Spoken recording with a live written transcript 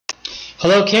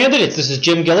Hello candidates, this is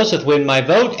Jim Gillis with Win My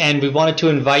Vote, and we wanted to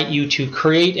invite you to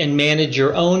create and manage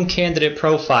your own candidate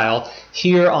profile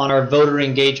here on our voter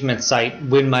engagement site,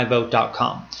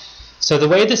 winmyvote.com. So the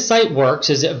way the site works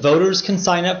is that voters can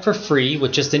sign up for free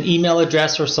with just an email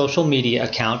address or social media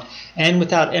account, and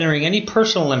without entering any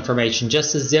personal information,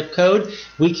 just a zip code,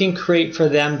 we can create for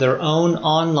them their own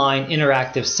online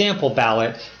interactive sample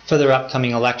ballot for their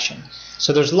upcoming election.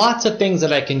 So there's lots of things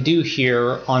that I can do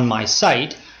here on my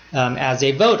site. As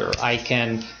a voter, I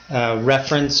can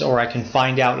reference or I can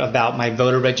find out about my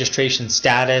voter registration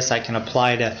status. I can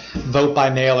apply to vote by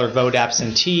mail or vote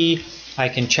absentee. I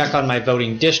can check on my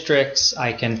voting districts.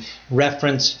 I can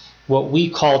reference what we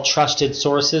call trusted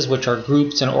sources, which are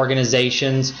groups and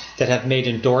organizations that have made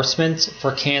endorsements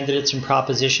for candidates and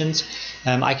propositions.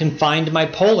 I can find my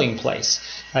polling place.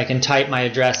 I can type my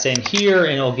address in here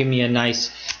and it'll give me a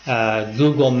nice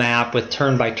Google map with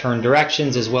turn-by-turn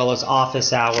directions as well as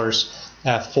office hours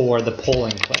for the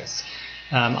polling place.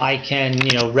 I can,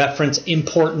 reference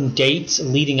important dates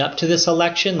leading up to this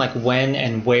election, like when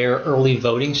and where early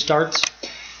voting starts.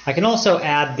 I can also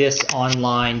add this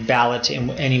online ballot to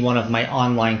any one of my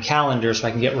online calendars so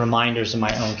I can get reminders in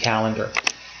my own calendar.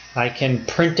 I can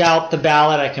print out the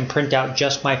ballot. I can print out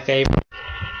just my favorites.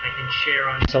 I can share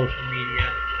on social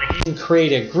media. I can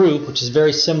create a group, which is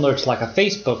very similar to like a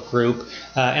Facebook group,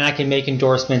 and I can make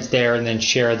endorsements there and then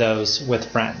share those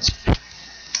with friends.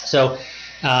 So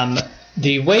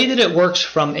the way that it works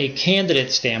from a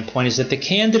candidate standpoint is that the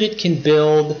candidate can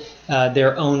build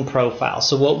their own profile.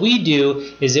 So what we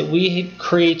do is that we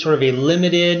create sort of a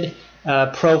limited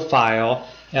profile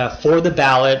for the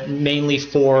ballot, mainly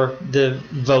for the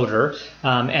voter,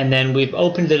 and then we've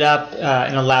opened it up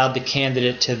and allowed the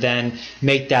candidate to then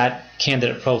make that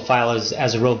candidate profile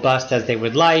as robust as they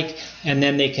would like, and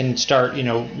then they can start,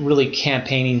 really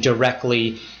campaigning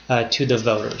directly to the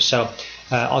voters. So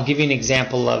I'll give you an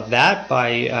example of that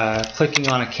by clicking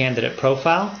on a candidate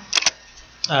profile.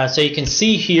 So you can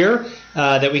see here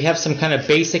that we have some kind of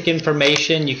basic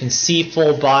information. You can see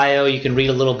full bio. You can read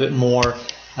a little bit more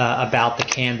about the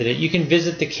candidate. You can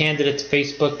visit the candidate's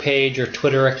Facebook page or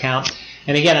Twitter account.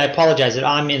 And again, I apologize that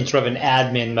I'm in sort of an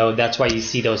admin mode. That's why you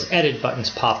see those edit buttons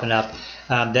popping up,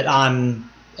 that I'm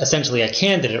essentially a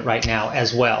candidate right now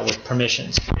as well with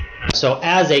permissions. So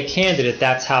as a candidate,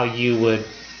 that's how you would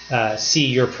see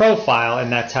your profile,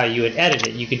 and that's how you would edit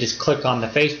it. You could just click on the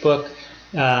Facebook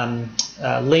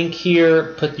link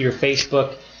here, put your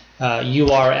Facebook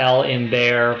URL in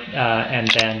there, and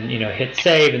then hit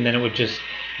save, and then it would just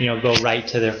go right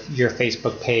to your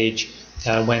Facebook page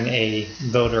when a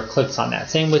voter clicks on that.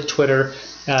 Same with Twitter,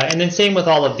 and then same with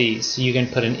all of these. So you can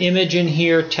put an image in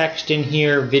here, text in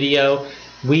here, video.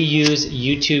 We use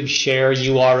YouTube share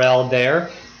URL there,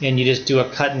 and you just do a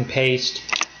cut and paste,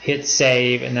 hit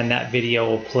save, and then that video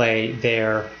will play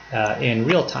there in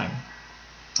real time.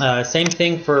 Same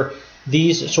thing for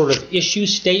these sort of issue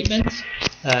statements.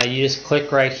 You just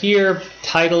click right here,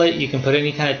 title it. You can put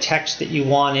any kind of text that you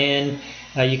want in.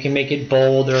 You can make it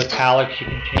bold or italic. You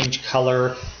can change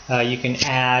color. You can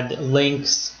add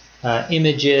links,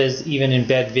 images, even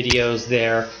embed videos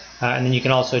there. And then you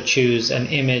can also choose an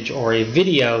image or a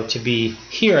video to be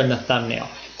here in the thumbnail.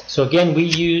 So again, we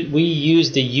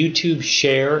use the YouTube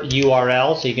share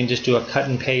URL, so you can just do a cut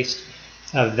and paste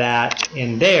of that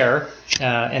in there,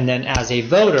 and then as a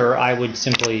voter, I would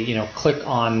simply click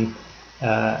on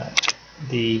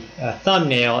the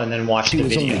thumbnail and then watch the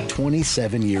video. She was only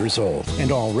 27 years old,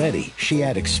 and already she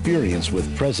had experience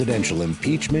with presidential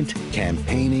impeachment,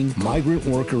 campaigning, migrant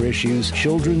worker issues,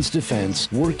 children's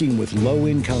defense, working with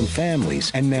low-income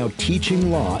families, and now teaching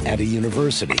law at a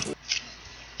university.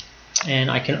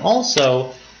 And I can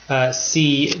also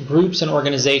see groups and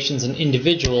organizations and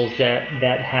individuals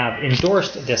that have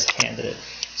endorsed this candidate.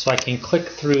 So I can click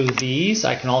through these.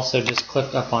 I can also just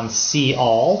click up on See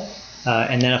All.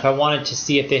 And then if I wanted to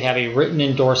see if they have a written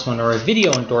endorsement or a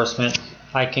video endorsement,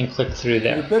 I can click through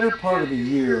there. For the better part of a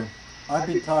year, I've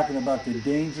been talking about the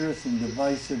dangerous and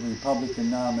divisive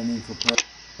Republican nominee for president.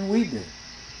 And we did.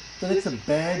 That it's a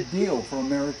bad deal for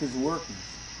America's workers.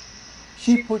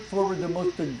 She put forward the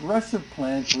most aggressive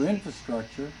plan for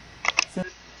infrastructure.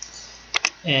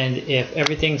 And if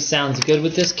everything sounds good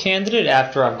with this candidate,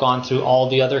 after I've gone through all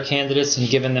the other candidates and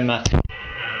given them a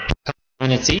couple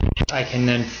minutes each, I can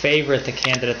then favorite the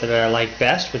candidate that I like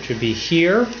best, which would be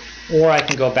here, or I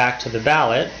can go back to the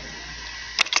ballot,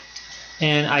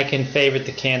 and I can favorite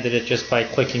the candidate just by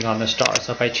clicking on the star.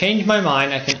 So if I change my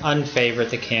mind, I can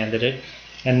unfavorite the candidate,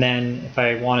 and then if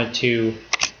I wanted to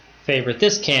favorite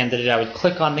this candidate, I would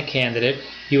click on the candidate.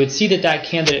 You would see that that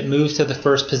candidate moves to the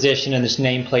first position and this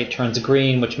nameplate turns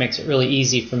green, which makes it really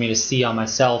easy for me to see on my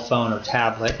cell phone or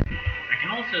tablet. I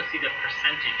can also see the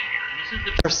percentage here. This is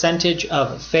the percentage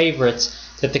of favorites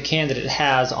that the candidate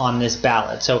has on this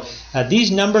ballot. So these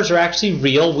numbers are actually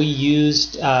real. We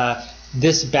used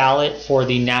this ballot for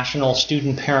the National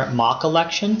Student Parent Mock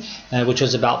Election, which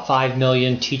was about 5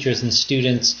 million teachers and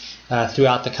students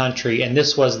throughout the country, and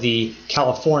this was the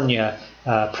California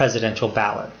presidential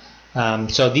ballot.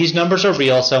 So these numbers are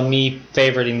real, so me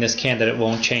favoriting this candidate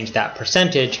won't change that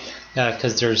percentage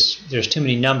because there's too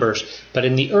many numbers. But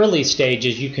in the early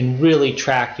stages, you can really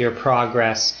track your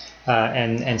progress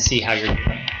and see how you're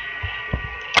doing.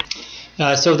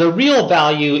 So the real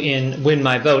value in Win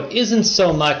My Vote isn't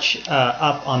so much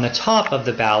up on the top of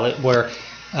the ballot where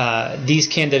these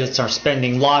candidates are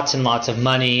spending lots and lots of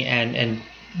money and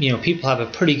people have a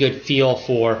pretty good feel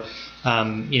for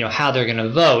how they're going to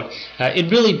vote.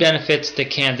 It really benefits the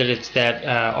candidates that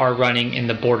are running in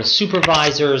the Board of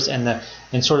Supervisors and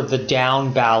sort of the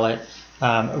down ballot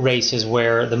races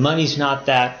where the money's not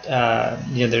that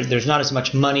there's not as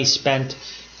much money spent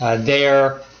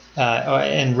there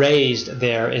and raised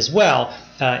there as well,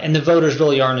 and the voters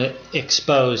really aren't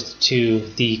exposed to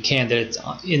the candidates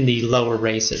in the lower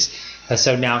races.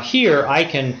 So now here I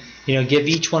can give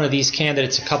each one of these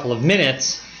candidates a couple of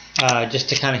minutes just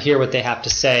to kind of hear what they have to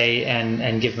say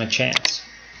and give them a chance.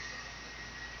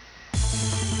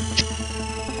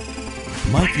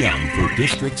 Mike Young for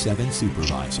District 7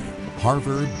 Supervisor,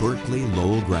 Harvard, Berkeley,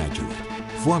 Lowell graduate,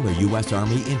 former U.S.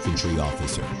 Army infantry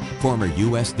officer, former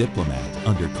U.S. diplomat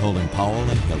under Colin Powell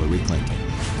and Hillary Clinton,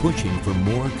 pushing for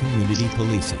more community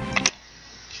policing.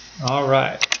 All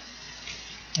right.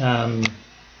 And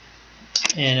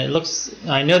it looks,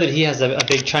 I know that he has a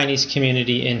big Chinese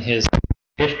community in his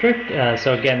district.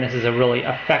 So again, this is a really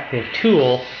effective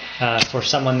tool for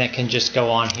someone that can just go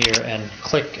on here and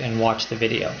click and watch the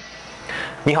video.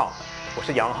 你好，我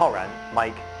是杨浩然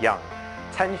Mike Young，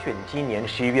 参选今年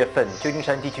11月份旧金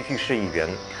山地区区市议员。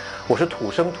我是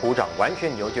土生土长，完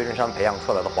全由旧金山培养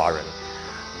出来的华人，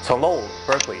从 Lowell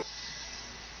Berkeley。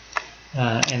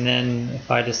 And then if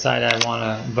I decide I want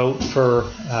to vote for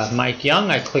Mike Young,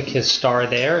 I click his star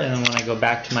there, and then when I go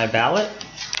back to my ballot,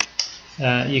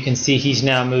 you can see he's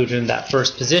now moved in that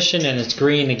first position and it's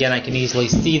green. Again, I can easily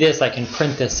see this. I can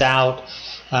print this out.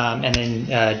 And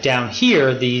then down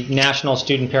here, the National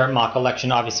Student Parent Mock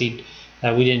Election, obviously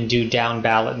we didn't do down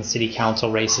ballot and city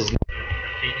council races. So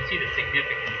you can see the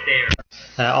significance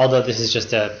there, although this is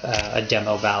just a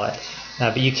demo ballot.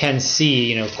 But you can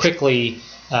see, quickly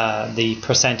the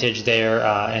percentage there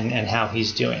and how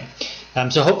he's doing.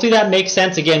 So hopefully that makes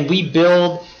sense. Again, we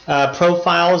build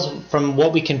profiles from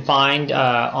what we can find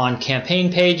on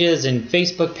campaign pages and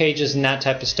Facebook pages and that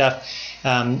type of stuff.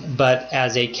 But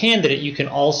as a candidate, you can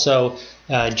also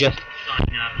just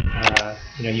sign up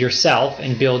yourself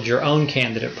and build your own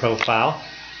candidate profile.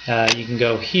 You can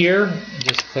go here,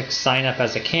 just click sign up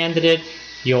as a candidate.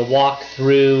 You'll walk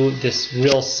through this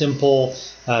real simple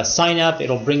sign up.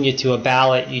 It'll bring you to a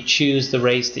ballot. You choose the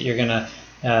race that you're going to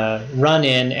run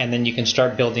in, and then you can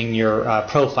start building your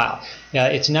profile.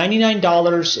 It's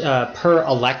 $99 per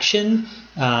election,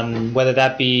 whether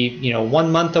that be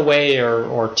 1 month away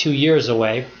or 2 years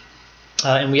away.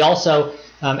 And we also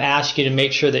ask you to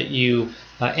make sure that you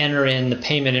enter in the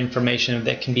payment information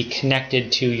that can be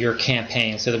connected to your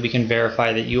campaign so that we can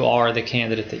verify that you are the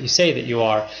candidate that you say that you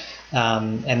are.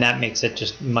 And that makes it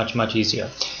just much, much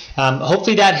easier.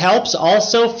 Hopefully that helps.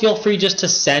 Also, feel free just to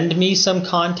send me some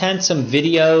content, some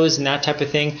videos and that type of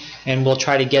thing, and we'll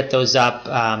try to get those up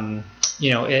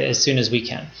as soon as we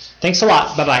can. Thanks a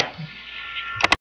lot. Bye-bye.